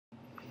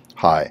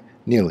Hi,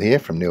 Neil here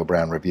from Neil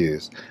Brown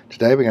Reviews.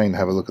 Today we're going to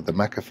have a look at the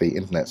McAfee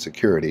Internet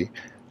Security,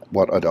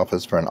 what it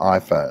offers for an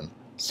iPhone.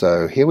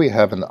 So here we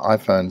have an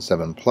iPhone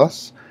 7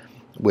 Plus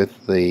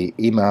with the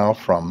email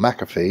from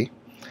McAfee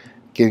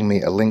giving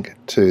me a link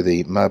to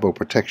the mobile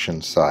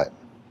protection site.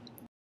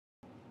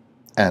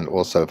 And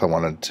also if I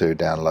wanted to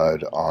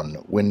download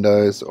on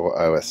Windows or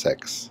OS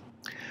X.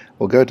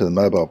 We'll go to the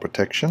mobile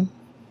protection,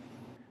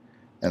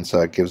 and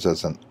so it gives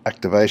us an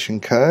activation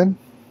code.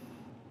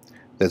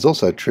 There's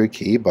also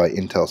TrueKey by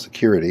Intel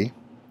Security.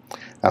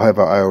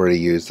 However, I already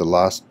used the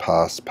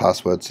LastPass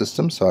password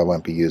system, so I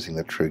won't be using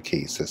the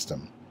TrueKey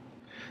system.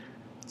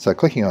 So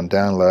clicking on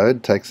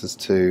download takes us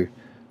to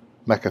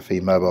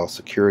McAfee Mobile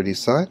Security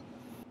site,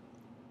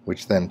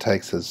 which then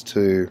takes us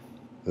to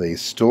the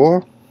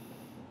store,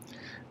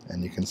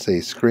 and you can see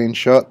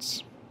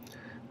screenshots.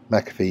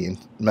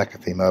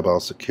 McAfee Mobile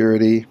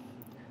Security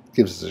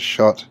gives us a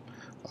shot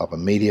of a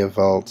media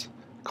vault,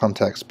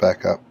 contacts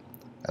backup,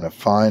 and a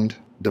find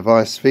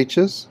device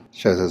features.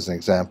 Shows us an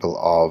example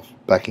of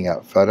backing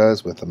up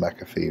photos with the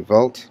McAfee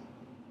Vault,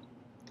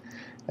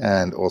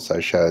 and also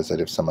shows that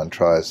if someone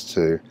tries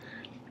to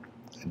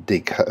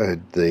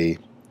decode the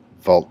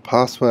Vault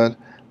password,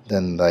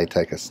 then they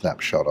take a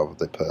snapshot of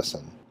the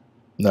person.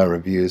 No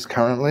reviews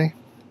currently,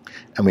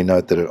 and we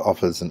note that it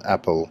offers an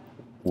Apple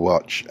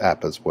Watch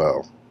app as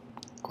well.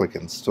 Click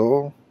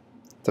install.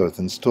 So it's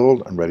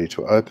installed and ready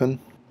to open.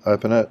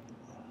 Open it.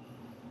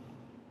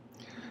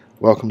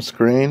 Welcome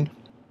screen.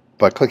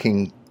 By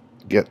clicking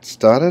Get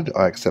Started,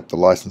 I accept the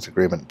license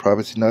agreement and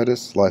privacy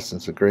notice.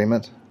 License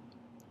agreement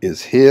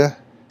is here,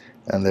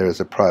 and there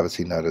is a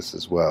privacy notice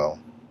as well.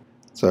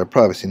 So a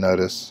privacy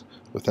notice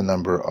with a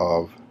number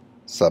of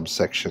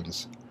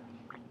subsections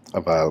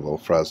available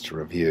for us to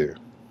review.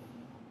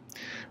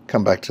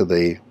 Come back to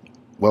the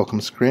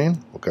welcome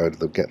screen. We'll go to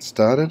the Get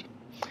Started.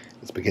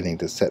 It's beginning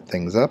to set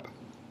things up.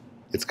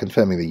 It's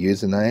confirming the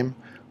username,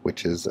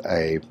 which is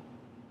a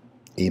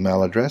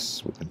email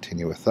address. We'll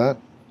continue with that.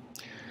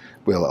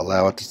 We'll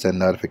allow it to send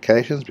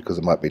notifications because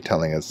it might be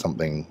telling us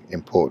something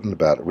important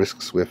about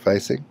risks we're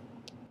facing.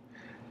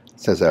 It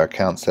says our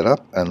account set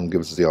up and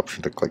gives us the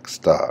option to click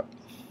Start.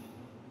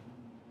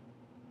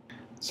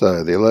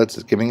 So the alerts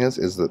it's giving us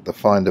is that the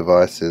Find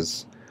device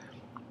is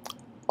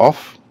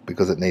off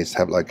because it needs to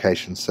have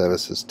location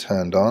services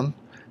turned on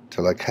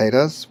to locate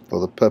us. For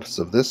the purpose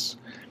of this,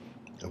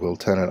 we'll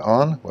turn it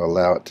on. We'll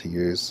allow it to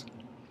use.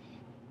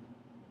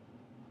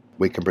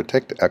 We can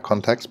protect our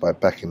contacts by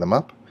backing them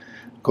up.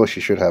 Of course,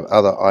 you should have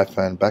other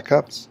iPhone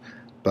backups,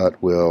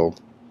 but we'll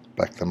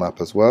back them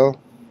up as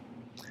well.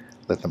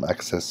 Let them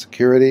access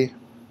security.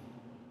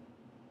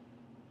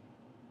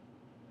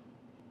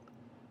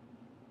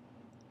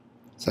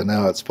 So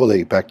now it's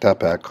fully backed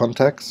up our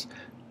contacts.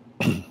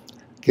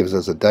 Gives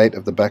us a date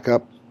of the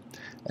backup,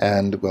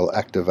 and we'll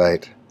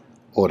activate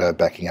auto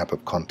backing up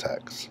of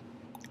contacts.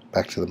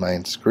 Back to the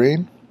main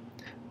screen.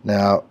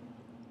 Now,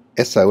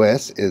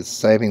 SOS is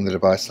saving the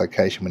device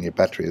location when your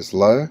battery is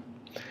low.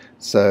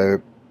 So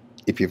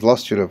if you've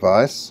lost your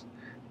device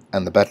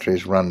and the battery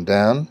is run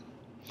down,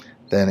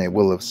 then it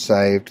will have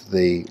saved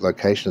the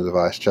location of the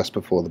device just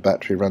before the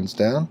battery runs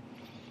down.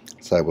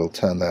 So we'll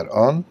turn that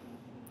on.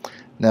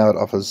 Now it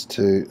offers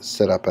to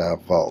set up our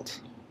vault.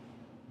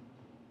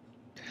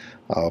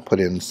 I'll put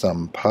in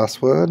some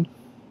password.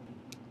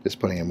 Just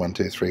putting in 1,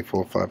 2, 3,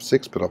 4, 5,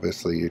 6, but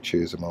obviously you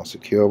choose a more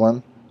secure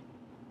one.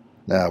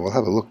 Now we'll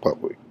have a look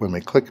when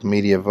we click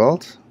Media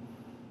Vault.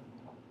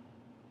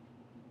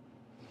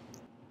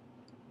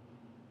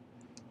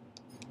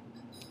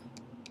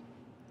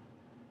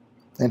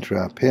 Enter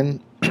our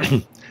PIN.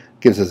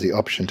 Gives us the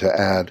option to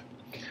add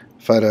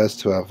photos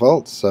to our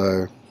vault.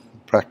 So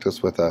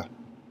practice with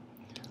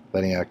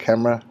letting our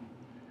camera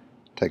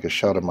take a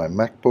shot of my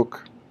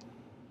MacBook.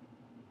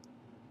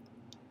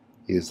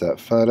 Use that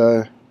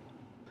photo.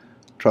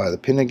 Try the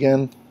PIN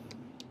again.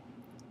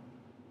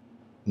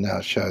 Now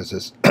it shows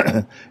us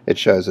it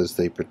shows us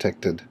the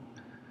protected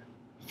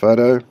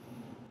photo.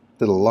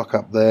 Little lock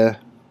up there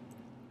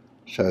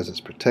shows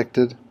it's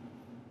protected.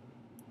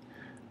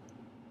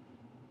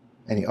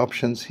 Any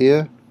options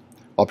here?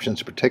 Options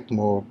to protect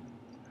more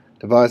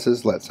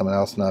devices, let someone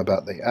else know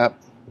about the app,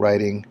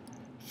 rating,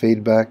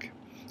 feedback,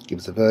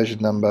 gives a version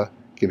number,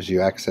 gives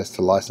you access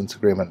to license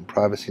agreement and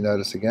privacy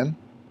notice again.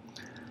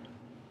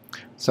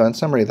 So in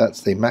summary,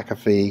 that's the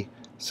McAfee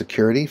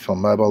Security for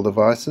mobile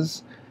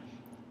devices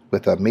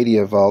with a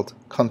Media Vault,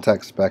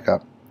 contacts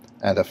backup,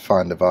 and a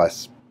Find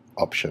device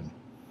option.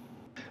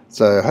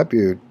 So I hope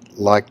you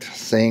liked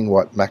seeing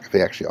what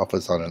McAfee actually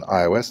offers on an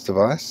iOS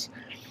device,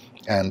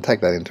 and take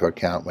that into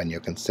account when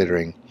you're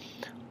considering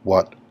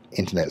what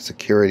internet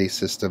security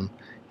system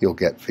you'll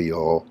get for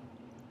your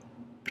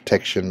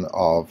protection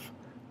of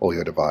all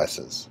your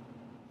devices.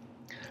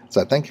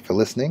 So thank you for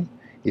listening.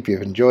 If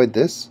you've enjoyed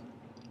this,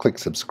 click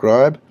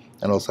subscribe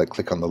and also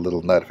click on the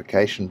little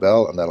notification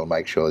bell, and that'll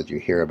make sure that you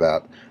hear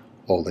about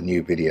all the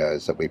new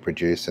videos that we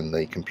produce in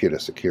the computer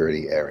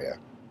security area.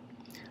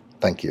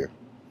 Thank you.